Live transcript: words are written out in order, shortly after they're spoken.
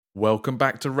Welcome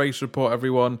back to Race Report,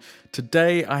 everyone.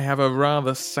 Today I have a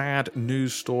rather sad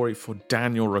news story for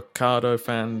Daniel Ricciardo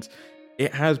fans.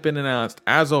 It has been announced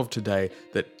as of today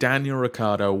that Daniel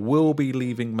Ricciardo will be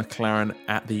leaving McLaren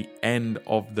at the end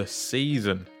of the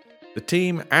season. The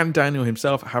team and Daniel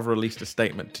himself have released a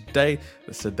statement today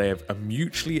that said they have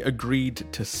mutually agreed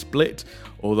to split,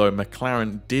 although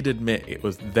McLaren did admit it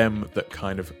was them that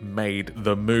kind of made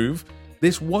the move.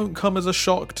 This won't come as a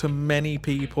shock to many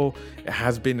people. It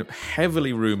has been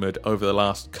heavily rumoured over the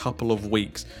last couple of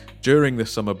weeks during the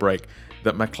summer break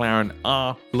that McLaren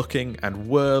are looking and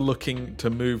were looking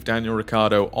to move Daniel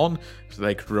Ricciardo on so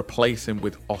they could replace him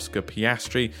with Oscar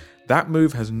Piastri. That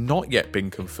move has not yet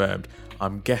been confirmed.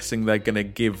 I'm guessing they're going to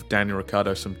give Daniel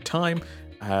Ricciardo some time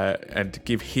and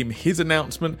give him his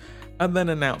announcement and then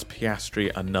announce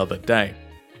Piastri another day.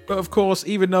 But of course,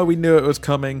 even though we knew it was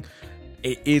coming,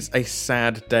 it is a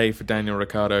sad day for Daniel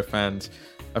Ricciardo fans.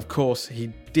 Of course, he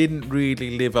didn't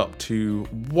really live up to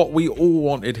what we all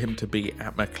wanted him to be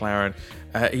at McLaren.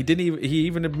 He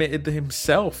even admitted to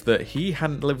himself that he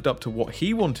hadn't lived up to what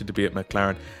he wanted to be at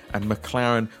McLaren, and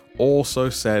McLaren also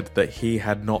said that he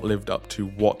had not lived up to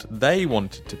what they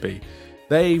wanted to be.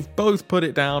 They've both put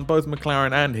it down, both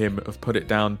McLaren and him have put it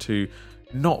down to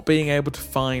not being able to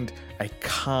find a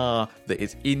car that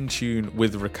is in tune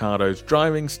with Ricciardo's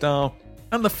driving style,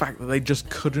 and the fact that they just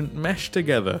couldn't mesh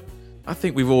together. I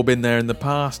think we've all been there in the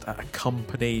past at a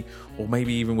company, or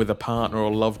maybe even with a partner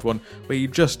or loved one, where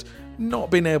you've just not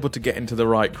been able to get into the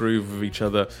right groove of each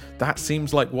other. That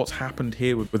seems like what's happened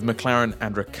here with McLaren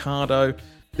and Ricciardo.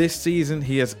 This season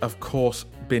he has of course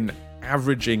been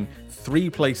averaging 3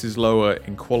 places lower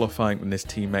in qualifying than his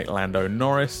teammate Lando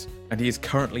Norris, and he is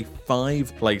currently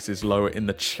 5 places lower in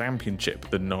the championship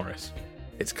than Norris.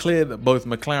 It's clear that both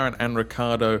McLaren and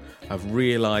Ricciardo have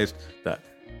realised that,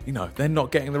 they're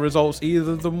not getting the results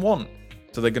either of them want.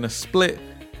 So they're going to split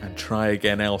and try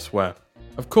again elsewhere.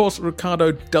 Of course,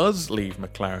 Ricciardo does leave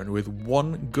McLaren with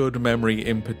one good memory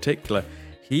in particular.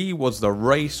 He was the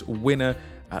race winner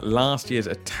at last year's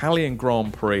Italian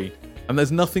Grand Prix, and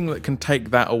there's nothing that can take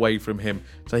that away from him,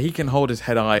 so he can hold his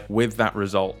head high with that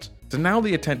result. So now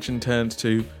the attention turns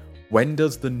to, when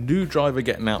does the new driver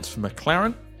get announced for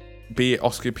McLaren? Be it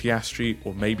Oscar Piastri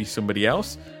or maybe somebody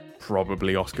else.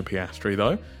 Probably Oscar Piastri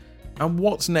though. And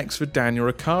what's next for Daniel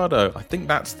Ricciardo? I think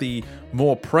that's the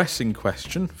more pressing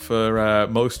question for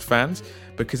most fans,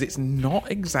 because it's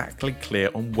not exactly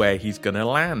clear on where he's going to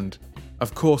land.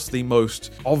 Of course, the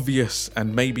most obvious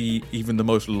and maybe even the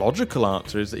most logical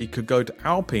answer is that he could go to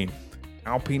Alpine.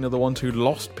 Alpine are the ones who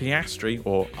lost Piastri,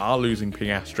 or are losing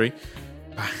Piastri.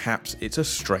 Perhaps it's a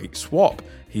straight swap.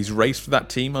 He's raced for that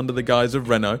team under the guise of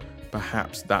Renault.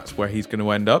 Perhaps that's where he's going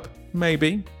to end up.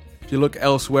 Maybe. If you look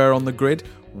elsewhere on the grid,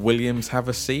 Williams have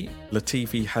a seat.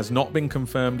 Latifi has not been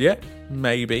confirmed yet.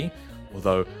 Maybe.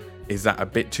 Although, is that a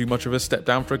bit too much of a step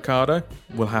down for Ricciardo?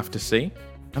 We'll have to see.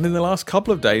 And in the last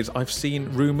couple of days, I've seen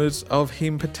rumours of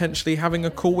him potentially having a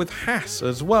call with Haas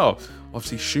as well.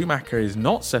 Obviously, Schumacher is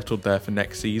not settled there for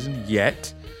next season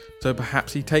yet, so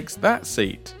perhaps he takes that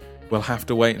seat. We'll have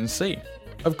to wait and see.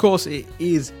 Of course, it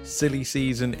is silly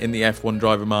season in the F1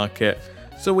 driver market,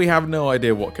 so we have no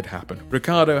idea what could happen.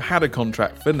 Ricciardo had a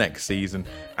contract for next season,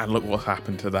 and look what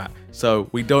happened to that. So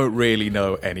we don't really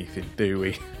know anything, do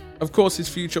we? Of course, his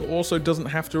future also doesn't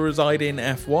have to reside in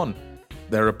F1.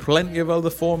 There are plenty of other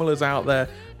formulas out there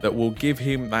that will give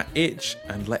him that itch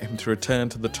and let him to return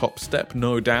to the top step,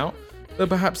 no doubt. But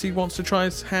perhaps he wants to try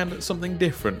his hand at something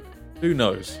different. Who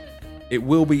knows? It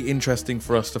will be interesting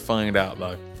for us to find out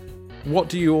though. What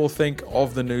do you all think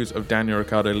of the news of Daniel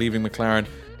Ricciardo leaving McLaren,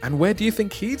 and where do you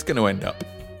think he's going to end up?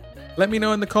 Let me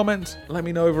know in the comments, let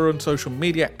me know over on social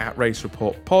media at Race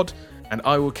Report Pod, and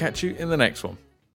I will catch you in the next one.